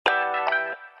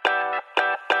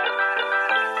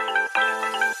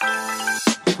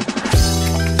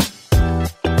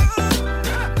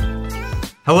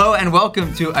Hello and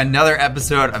welcome to another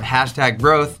episode of Hashtag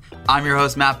Growth. I'm your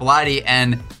host, Matt Bellotti,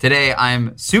 and today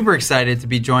I'm super excited to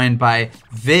be joined by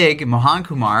Vig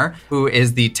Mohankumar, who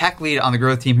is the tech lead on the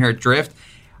growth team here at Drift.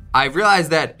 I realized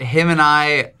that him and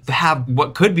I have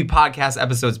what could be podcast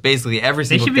episodes basically every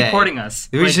single day. They should be recording us.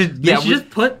 We should just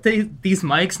put these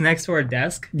mics next to our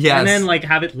desk and then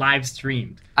have it live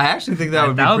streamed. I actually think that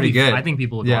would be pretty good. I think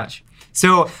people would watch.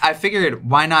 So I figured,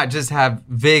 why not just have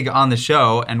Vig on the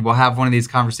show and we'll have one of these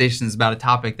conversations about a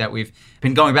topic that we've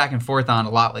been going back and forth on a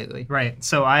lot lately. Right.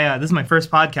 So this is my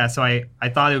first podcast, so I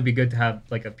thought it would be good to have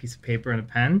like a piece of paper and a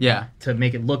pen. Yeah. To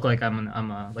make it look like I'm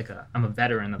a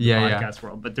veteran of the podcast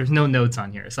world, but there's no notes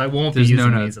on here, so I won't be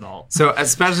using these at all. So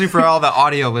especially for all the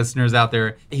audio listeners out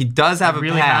there, he does have a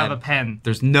pen. Have a pen.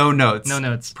 There's no notes. No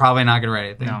notes. Probably not gonna write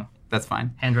anything. No. That's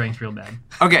fine. Handwriting's real bad.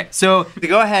 Okay, so to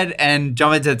go ahead and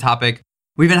jump into the topic,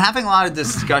 we've been having a lot of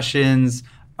discussions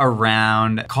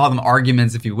around, call them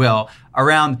arguments if you will,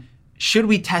 around should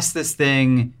we test this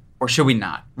thing or should we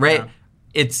not, right?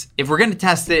 Yeah. If we're going to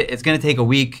test it, it's going to take a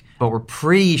week, but we're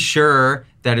pretty sure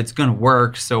that it's going to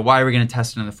work, so why are we going to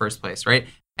test it in the first place, right?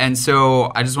 And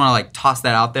so I just want to toss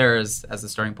that out there as a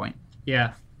starting point.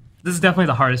 Yeah. This is definitely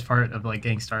the hardest part of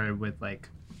getting started with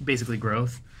basically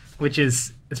growth, which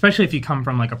is, especially if you come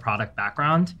from a product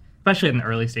background, especially in an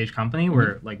early stage company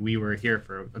where we were here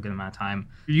for a good amount of time,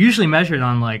 you're usually measured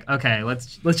on okay,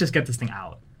 let's just get this thing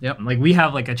out. Yep. We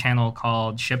have a channel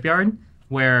called Shipyard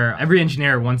where every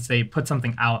engineer, once they put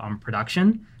something out on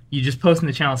production, you just post in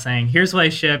the channel saying, here's what I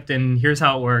shipped and here's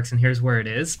how it works and here's where it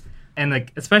is.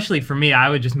 And especially for me, I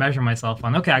would just measure myself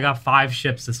on, okay, I got 5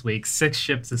 ships this week, 6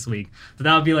 ships this week. So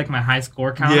that would be my high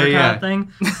score counter kind of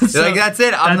thing. So that's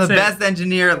it. I'm the best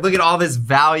engineer. Look at all this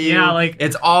value. Yeah,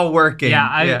 it's all working.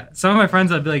 Yeah, some of my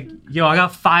friends would be like, yo, I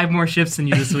got 5 more ships than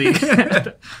you this week.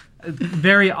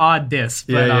 Very odd diss.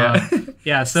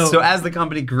 But, So as the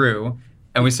company grew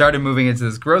and we started moving into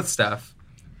this growth stuff,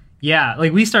 yeah,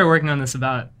 we started working on this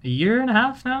about a year and a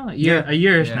half now, a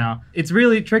year-ish now. It's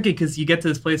really tricky because you get to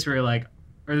this place where you're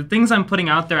are the things I'm putting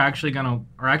out there actually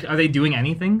are they doing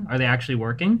anything? Are they actually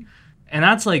working? And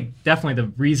that's definitely the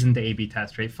reason to A/B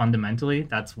test, right? Fundamentally,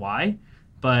 that's why.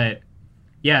 But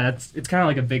yeah, it's kind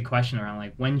of a big question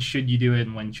around when should you do it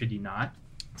and when should you not?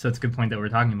 So it's a good point that we're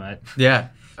talking about. Yeah,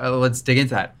 let's dig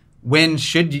into that. When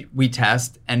should we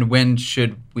test and when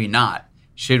should we not?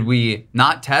 Should we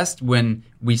not test when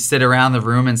we sit around the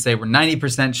room and say we're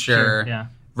 90% sure, yeah.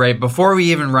 Right? Before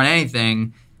we even run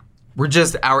anything,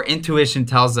 our intuition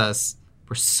tells us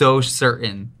we're so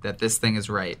certain that this thing is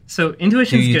right. So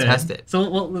intuition's good. Do you test it?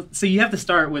 So you have to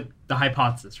start with the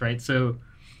hypothesis, right? So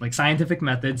scientific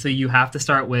method, so you have to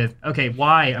start with, okay,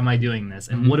 why am I doing this?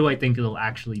 And what do I think it'll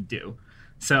actually do?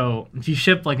 So if you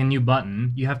ship a new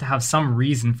button, you have to have some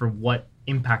reason for what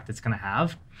impact it's going to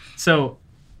have. So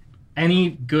any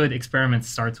good experiment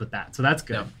starts with that. So that's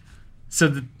good. Yep.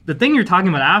 So the thing you're talking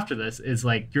about after this is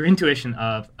your intuition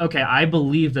of, okay, I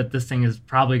believe that this thing is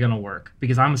probably going to work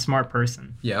because I'm a smart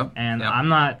person. Yep. And I'm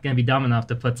not going to be dumb enough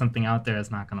to put something out there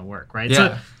that's not going to work, right?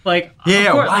 Yeah.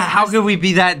 So how could we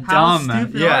be that dumb? How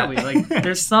stupid are we?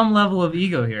 There's some level of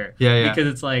ego here. Yeah.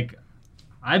 Because it's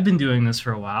I've been doing this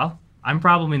for a while. I'm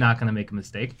probably not going to make a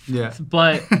mistake. Yeah.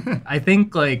 But I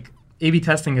think A/B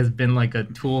testing has been a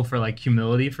tool for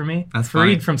humility for me. That's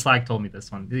Fareed from Slack told me this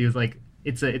one. He was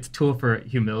it's a tool for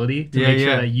humility to make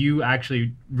sure that you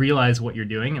actually realize what you're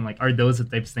doing and are those the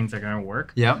types of things that are going to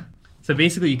work. Yeah. So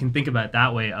basically you can think about it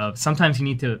that way of sometimes you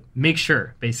need to make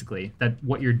sure basically that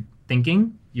what you're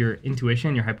thinking, your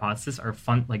intuition, your hypothesis are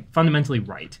fundamentally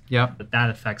right. Yeah. But that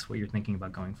affects what you're thinking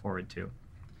about going forward too.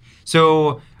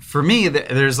 So for me,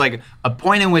 there's a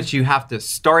point in which you have to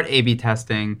start A/B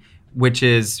testing, which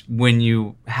is when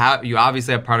you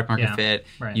obviously have product market fit,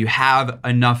 right. You have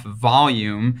enough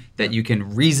volume that you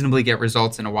can reasonably get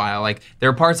results in a while. There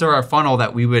are parts of our funnel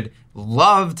that we would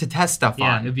love to test stuff on.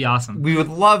 Yeah, it'd be awesome. We would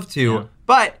love to,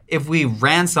 but if we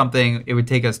ran something, it would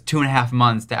take us 2.5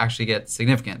 months to actually get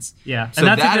significance. Yeah, so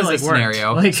that is a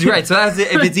scenario. Right, so that's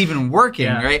if it's even working,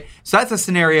 right? So that's a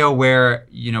scenario where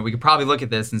we could probably look at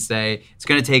this and say it's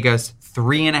going to take us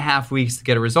 3.5 weeks to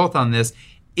get a result on this.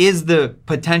 Is the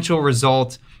potential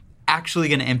result actually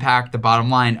going to impact the bottom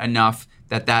line enough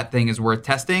that thing is worth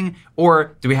testing?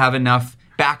 Or do we have enough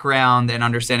background and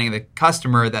understanding of the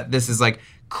customer that this is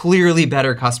clearly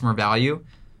better customer value?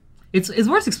 It's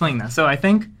worth explaining that. So I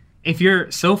think if you're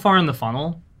so far in the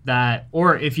funnel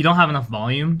or if you don't have enough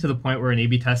volume to the point where an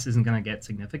A/B test isn't going to get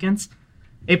significance,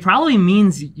 it probably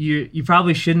means you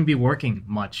probably shouldn't be working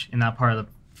much in that part of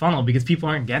the funnel because people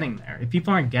aren't getting there. If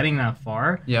people aren't getting that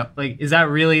far, Yep. like, is that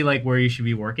really like where you should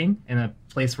be working, in a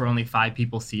place where only 5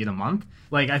 people see it a month?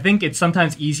 Like, I think it's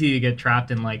sometimes easy to get trapped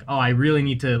in like, oh, I really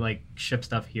need to like ship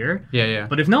stuff here. Yeah.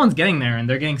 But if no one's getting there and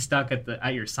they're getting stuck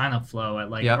at your sign up flow at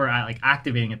like, Yep. or at like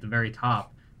activating at the very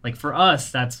top, like for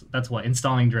us, that's what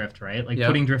installing Drift, right? Like Yep.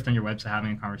 putting Drift on your website,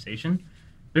 having a conversation.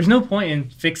 There's no point in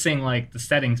fixing like the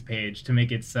settings page to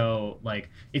make it so like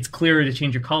it's clearer to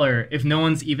change your color if no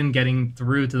one's even getting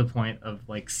through to the point of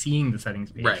like seeing the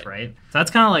settings page, right? So that's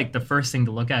kind of like the first thing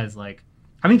to look at is like,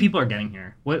 how many people are getting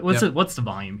here? What's the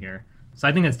volume here? So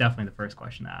I think that's definitely the first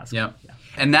question to ask. Yeah.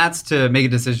 And that's to make a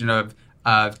decision of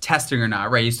testing or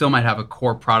not, right? You still might have a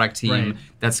core product team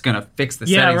that's going to fix the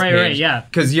settings page. Right, yeah.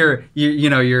 Because you're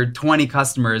 20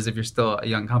 customers, if you're still a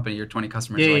young company, you're 20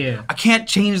 customers. Yeah. I can't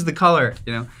change the color,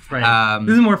 you know? Right.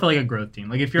 This is more for like a growth team.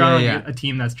 Like if you're on a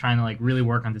team that's trying to like really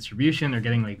work on distribution or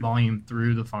getting like volume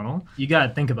through the funnel, you got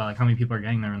to think about like how many people are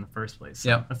getting there in the first place.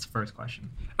 So that's the first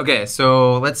question. Okay,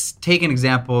 so let's take an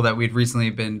example that we'd recently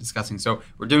been discussing. So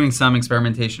we're doing some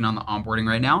experimentation on the onboarding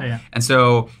right now. Yeah. And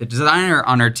so the designer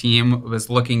on our team was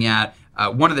looking at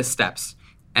one of the steps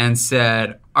and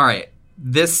said, all right,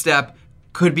 this step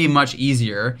could be much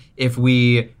easier if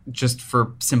we, just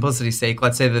for simplicity's sake,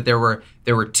 let's say that there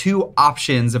were 2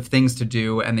 options of things to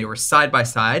do and they were side by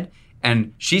side.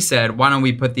 And she said, why don't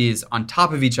we put these on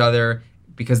top of each other,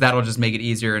 because that'll just make it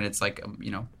easier. And it's like,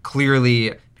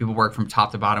 clearly people work from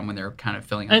top to bottom when they're kind of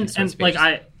filling out these sorts of pages.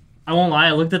 Like I won't lie,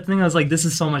 I looked at the thing, I was like, this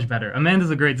is so much better.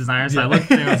 Amanda's a great designer, so I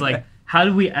looked at it and I was like, how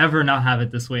did we ever not have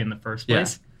it this way in the first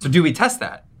place? So do we test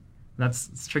that?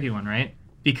 It's a tricky one, right?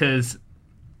 Because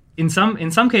in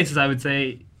some cases I would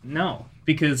say no,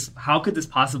 because how could this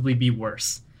possibly be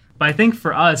worse? But I think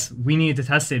for us, we needed to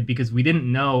test it because we didn't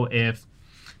know if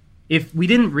we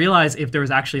didn't realize if there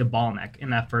was actually a bottleneck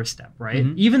in that first step, right?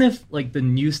 Mm-hmm. Even if like the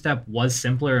new step was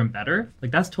simpler and better,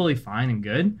 like that's totally fine and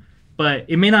good, but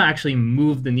it may not actually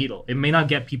move the needle. It may not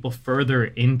get people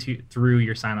further through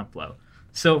your sign up flow.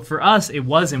 So for us, it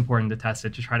was important to test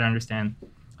it to try to understand,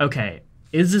 okay,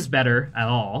 is this better at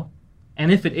all?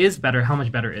 And if it is better, how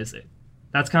much better is it?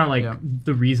 That's kind of like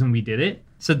the reason we did it.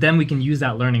 So then we can use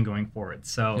that learning going forward.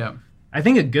 So I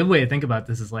think a good way to think about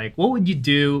this is like, what would you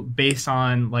do based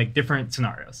on like different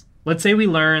scenarios? Let's say we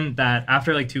learn that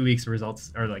after like 2 weeks, the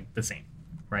results are like the same,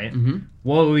 right? Mm-hmm.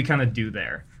 What would we kind of do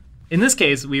there? In this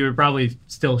case, we would probably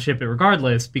still ship it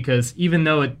regardless, because even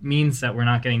though it means that we're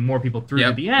not getting more people through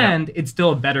to the end, it's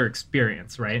still a better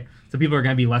experience, right? So people are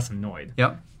going to be less annoyed.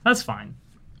 That's fine.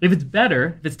 If it's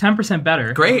better, if it's 10%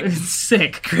 better, great. It's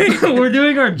sick. Great. We're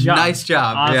doing our job. Nice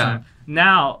job. Awesome. Yeah.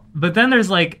 Now, but then there's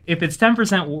like, if it's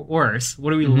 10% worse,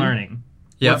 what are we learning?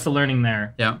 What's the learning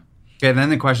there? Yeah. Okay, then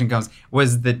the question comes,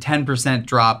 was the 10%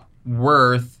 drop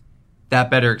worth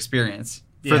that better experience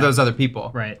for those other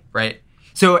people? Right.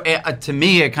 So to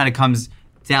me, it kind of comes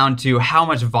down to how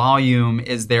much volume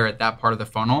is there at that part of the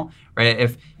funnel, right?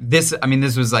 If this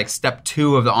was like step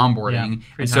 2 of the onboarding.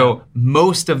 And so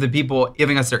most of the people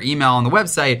giving us their email on the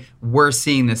website were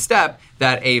seeing this step,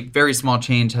 that a very small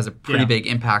change has a pretty big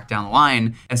impact down the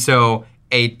line. And so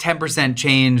a 10%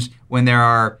 change when there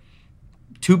are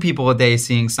 2 people a day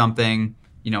seeing something,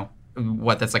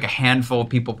 that's like a handful of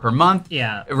people per month.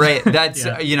 Right. That's,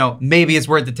 maybe it's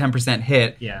worth the 10%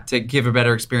 hit to give a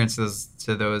better experience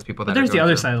to those people. But there's the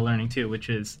other side of learning too, which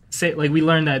is we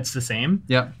learned that it's the same.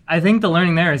 Yeah. I think the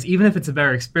learning there is, even if it's a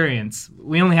better experience,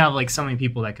 we only have like so many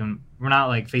people we're not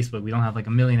like Facebook. We don't have like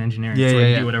a million engineers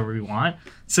to do whatever we want.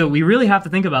 So we really have to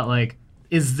think about like,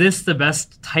 is this the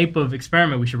best type of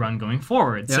experiment we should run going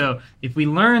forward? So if we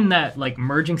learn that like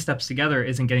merging steps together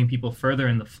isn't getting people further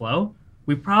in the flow,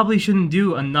 we probably shouldn't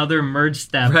do another merge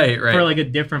step for like a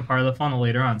different part of the funnel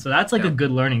later on. So that's like a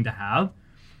good learning to have.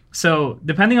 So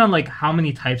depending on like how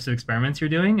many types of experiments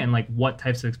you're doing and like what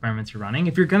types of experiments you're running,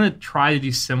 if you're going to try to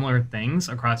do similar things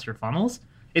across your funnels,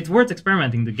 it's worth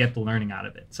experimenting to get the learning out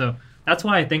of it. So that's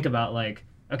why I think about like,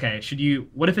 okay,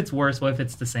 what if it's worse? What if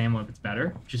it's the same? What if it's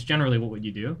better? Just generally, what would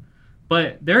you do?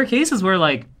 But there are cases where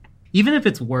like, even if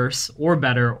it's worse or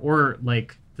better or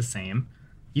like the same,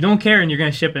 you don't care and you're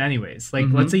going to ship it anyways. Like,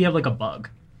 let's say you have like a bug.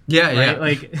 Yeah.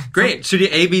 Like, great. Should you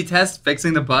A/B test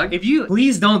fixing the bug?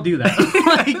 Please don't do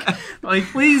that. like,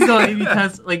 please don't A/B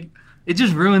test. Like, it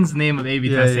just ruins the name of A/B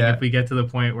testing if we get to the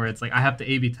point where it's like, I have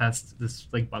to A/B test this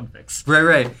like bug fix.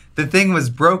 Right. The thing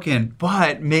was broken,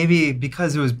 but maybe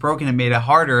because it was broken, it made it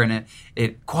harder and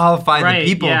it qualified the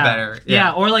people better.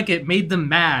 Yeah, or like it made them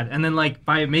mad, and then like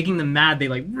by making them mad, they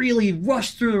like really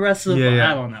rushed through the rest of the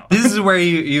I don't know. This is where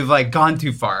you've like gone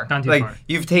too far. Gone too far.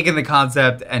 You've taken the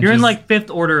concept and you're in like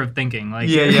 5th order of thinking. Like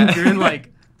you're in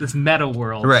like this meta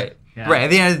world. Right. Yeah. Right. At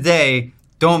the end of the day,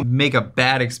 don't make a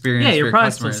bad experience for your your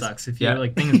product customers. still sucks if your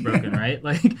like thing is broken, right?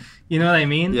 Like, you know what I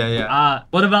mean? Yeah.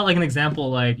 What about like an example,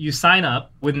 like you sign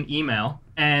up with an email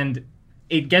and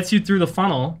it gets you through the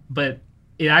funnel, but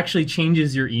it actually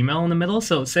changes your email in the middle.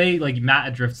 So say like Matt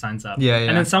at Drift signs up. Yeah.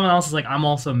 And then someone else is like, I'm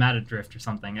also Matt at Drift or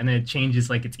something. And then it changes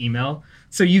like its email.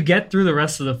 So you get through the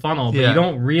rest of the funnel, but you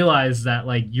don't realize that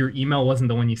like your email wasn't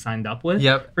the one you signed up with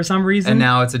for some reason. And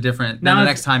now it's a different, then the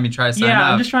next time you try to sign up.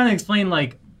 I'm just trying to explain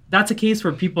like, that's a case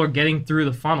where people are getting through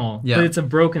the funnel, but it's a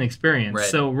broken experience. Right.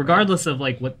 So regardless of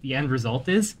like what the end result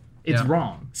is, it's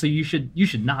wrong. So you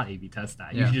should not A/B test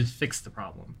that. You should just fix the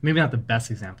problem. Maybe not the best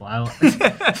example.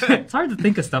 It's hard to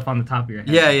think of stuff on the top of your head.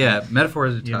 Yeah.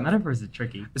 Metaphors are tough. Yeah, metaphors are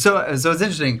tricky. So it's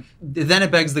interesting. Then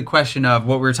it begs the question of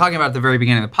what we were talking about at the very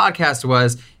beginning of the podcast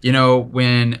was,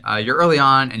 when you're early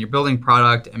on and you're building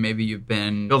product and maybe you've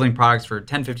been building products for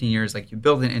 10, 15 years, like you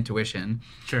build an intuition.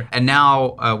 Sure. And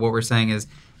now what we're saying is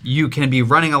you can be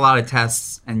running a lot of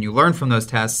tests and you learn from those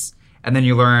tests. And then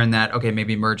you learn that, okay,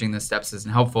 maybe merging the steps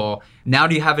isn't helpful. Now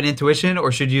do you have an intuition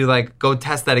or should you like go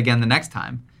test that again the next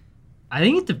time? I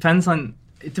think it depends on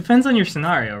your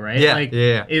scenario, right?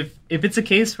 Yeah. If it's a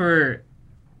case where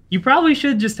you probably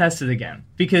should just test it again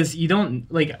because you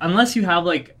don't like, unless you have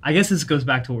like, I guess this goes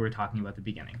back to what we were talking about at the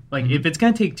beginning. Like if it's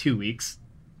going to take 2 weeks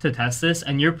to test this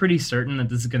and you're pretty certain that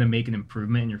this is going to make an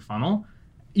improvement in your funnel,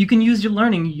 you can use your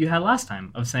learning you had last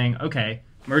time of saying, okay,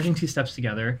 merging 2 steps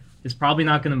together is probably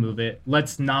not going to move it.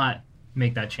 Let's not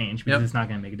make that change because it's not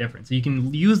going to make a difference. So you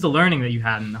can use the learning that you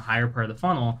had in the higher part of the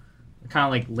funnel, kind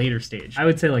of like later stage. I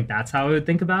would say like that's how I would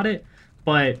think about it.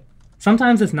 But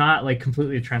sometimes it's not like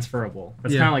completely transferable.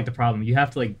 That's kind of like the problem. You have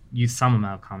to like use some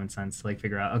amount of common sense to like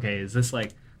figure out, okay, is this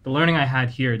like the learning I had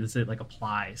here, does it like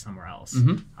apply somewhere else?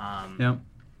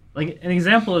 Like an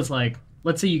example is like,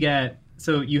 let's say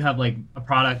you have like a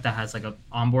product that has like a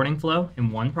onboarding flow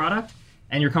in one product,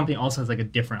 and your company also has like a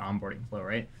different onboarding flow,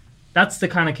 right? That's the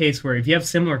kind of case where if you have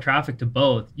similar traffic to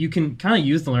both, you can kind of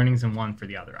use the learnings in one for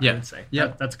the other, I would say.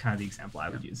 That's kind of the example I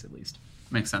would use at least.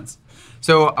 Makes sense.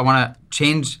 So I want to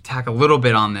change tack a little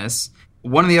bit on this.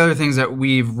 One of the other things that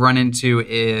we've run into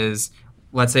is,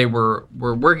 let's say we're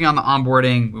working on the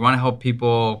onboarding. We want to help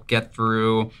people get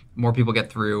through, more people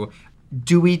get through.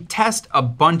 Do we test a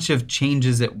bunch of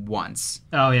changes at once?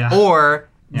 Oh, yeah. Or,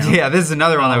 this is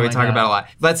another one that we talk about a lot.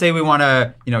 Let's say we want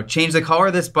to, change the color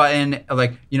of this button.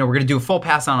 Like, we're going to do a full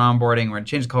pass on onboarding. We're going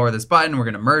to change the color of this button. We're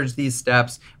going to merge these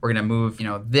steps. We're going to move,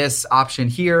 this option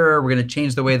here. We're going to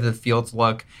change the way the fields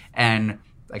look. And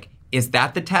like, is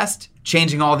that the test?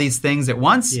 Changing all these things at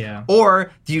once? Yeah.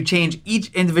 Or do you change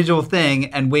each individual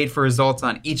thing and wait for results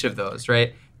on each of those,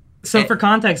 right? So for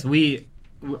context,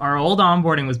 our old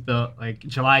onboarding was built like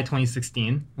July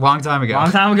 2016. Long time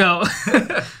ago.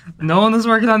 No one was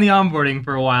working on the onboarding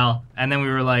for a while. And then we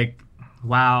were like,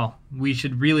 wow, we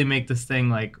should really make this thing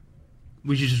like,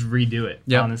 we should just redo it,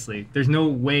 honestly. There's no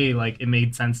way like it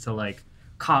made sense to like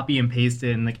copy and paste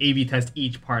it and like A/B test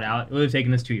each part out. It would have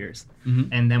taken us 2 years.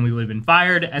 And then we would have been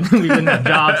fired and then we wouldn't have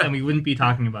jobs and we wouldn't be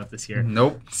talking about this here.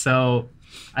 Nope. So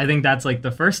I think that's like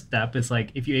the first step is like,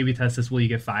 if you A/B test this, will you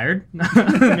get fired? Maybe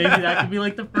that could be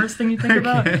like the first thing you think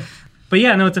about. But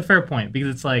yeah, no, it's a fair point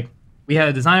because it's like we had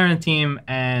a designer on the team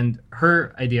and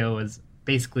her idea was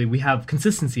basically we have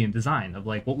consistency in design of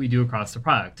like what we do across the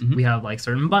product. We have like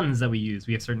certain buttons that we use.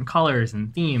 We have certain colors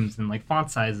and themes and like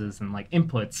font sizes and like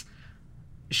inputs.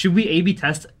 Should we A/B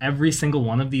test every single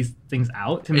one of these things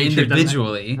out to make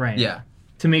individually? Right. Yeah.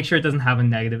 To make sure it doesn't have a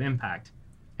negative impact.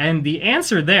 And the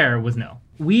answer there was no.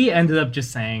 We ended up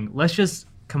just saying, let's just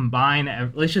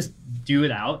combine, let's just do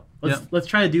it out. Let's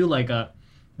try to do like a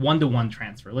one-to-one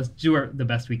transfer. Let's do the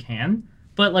best we can.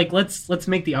 But like let's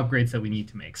make the upgrades that we need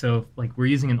to make. So if, like we're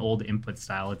using an old input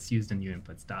style, let's use the new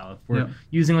input style. If we're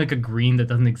using like a green that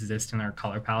doesn't exist in our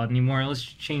color palette anymore, let's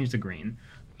change the green.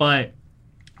 But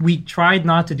we tried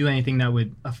not to do anything that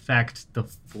would affect the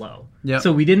flow.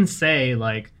 So we didn't say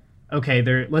like, okay,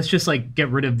 let's just like get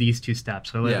rid of these 2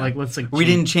 steps. So let's like we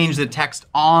didn't change the text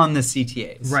on the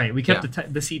CTAs. Right. We kept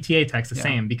the CTA text the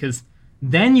same because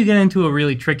then you get into a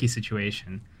really tricky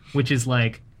situation, which is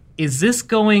like, is this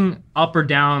going up or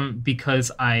down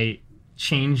because I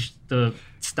changed the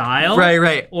style?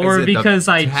 Right. Or because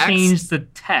I changed the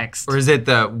text? Or is it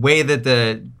the way that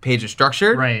the page is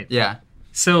structured? Right. Yeah.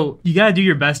 So you got to do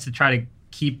your best to try to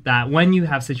keep that when you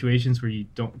have situations where you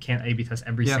can't A/B test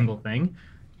every single thing.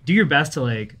 Do your best to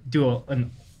like do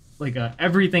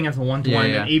everything as a one-to-one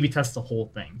and A/B test the whole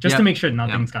thing just to make sure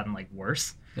nothing's gotten like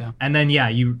worse. And then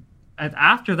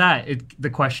after that the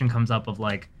question comes up of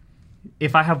like,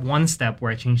 if I have one step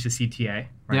where I change the CTA,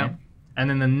 right? And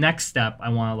then the next step, I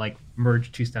want to like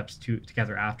merge 2 steps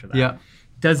together after that. Yeah.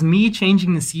 Does me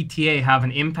changing the CTA have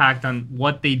an impact on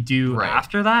what they do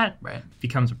after that? Right.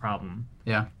 Becomes a problem.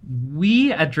 Yeah.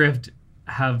 We at Drift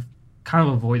have kind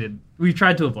of we've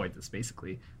tried to avoid this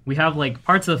basically. We have like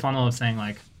parts of the funnel of saying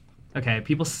like, okay,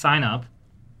 people sign up.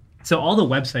 So all the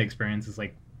website experience is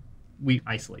like, we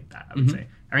isolate that, I would say.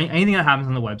 Anything that happens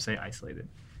on the website, isolated.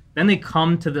 Then they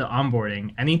come to the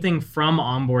onboarding. Anything from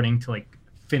onboarding to like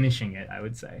finishing it, I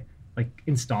would say. Like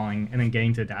installing and then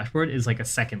getting to the dashboard is like a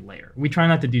second layer. We try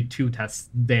not to do 2 tests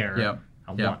there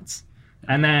at once.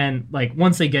 And then like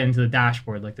once they get into the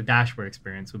dashboard, like the dashboard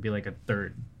experience would be like a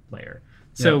third layer.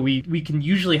 So we can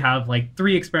usually have like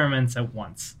 3 experiments at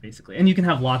once, basically. And you can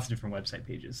have lots of different website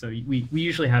pages. So we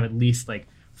usually have at least like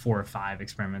 4 or 5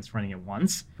 experiments running at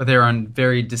once. But they're on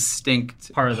very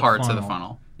distinct parts of the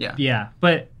funnel. Yeah. Yeah.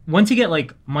 But once you get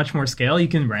like much more scale, you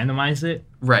can randomize it.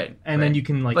 Right. And then you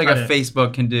can like a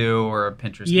Facebook can do or a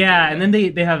Pinterest can do. And then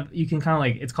they have, you can kind of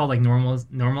like, it's called like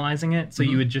normalizing it. So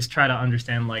you would just try to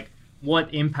understand like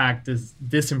what impact does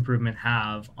this improvement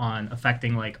have on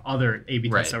affecting like other A/B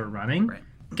tests that we're running. Right.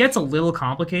 It gets a little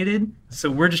complicated. So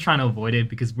we're just trying to avoid it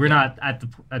because we're not at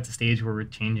the stage where we're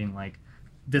changing like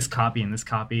this copy and this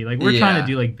copy. Like we're trying to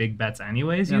do like big bets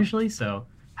anyways usually. So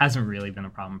hasn't really been a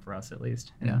problem for us at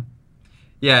least.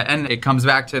 Yeah, and it comes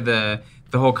back to the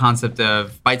whole concept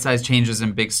of bite-sized changes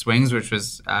and big swings, which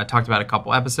was talked about a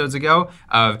couple episodes ago,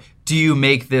 of do you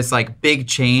make this like big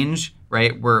change,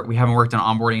 right, where we haven't worked on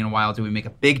onboarding in a while, do we make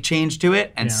a big change to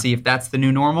it and see if that's the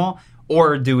new normal,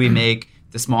 or do we make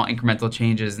the small incremental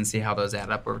changes and see how those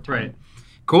add up over time? Right.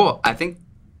 Cool. I think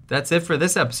that's it for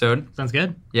this episode. Sounds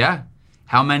good. Yeah.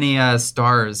 How many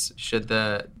stars should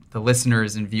the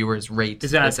listeners and viewers rate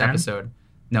this episode?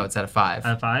 No, it's out of 5.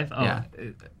 Out of 5? Oh, yeah.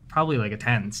 Probably like a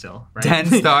 10 still, right? 10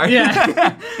 stars?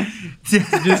 Yeah.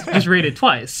 just rate it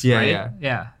twice, right?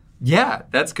 Yeah. Yeah,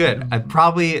 that's good. I'm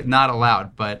probably not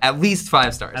allowed, but at least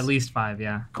 5 stars. At least 5,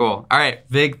 yeah. Cool. All right,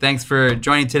 Vig, thanks for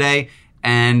joining today,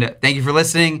 and thank you for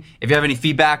listening. If you have any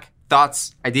feedback,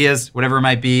 thoughts, ideas, whatever it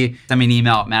might be, send me an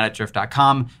email at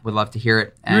matt@drift.com. Would love to hear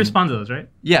it. And you respond to those, right?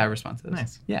 Yeah, I respond to those.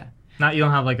 Nice. Yeah. You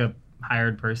don't have like a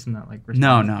hired person that like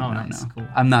responds? No. Nice. No. Cool.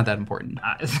 I'm not that important.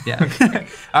 Yeah.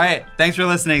 All right. Thanks for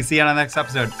listening. See you on the next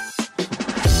episode.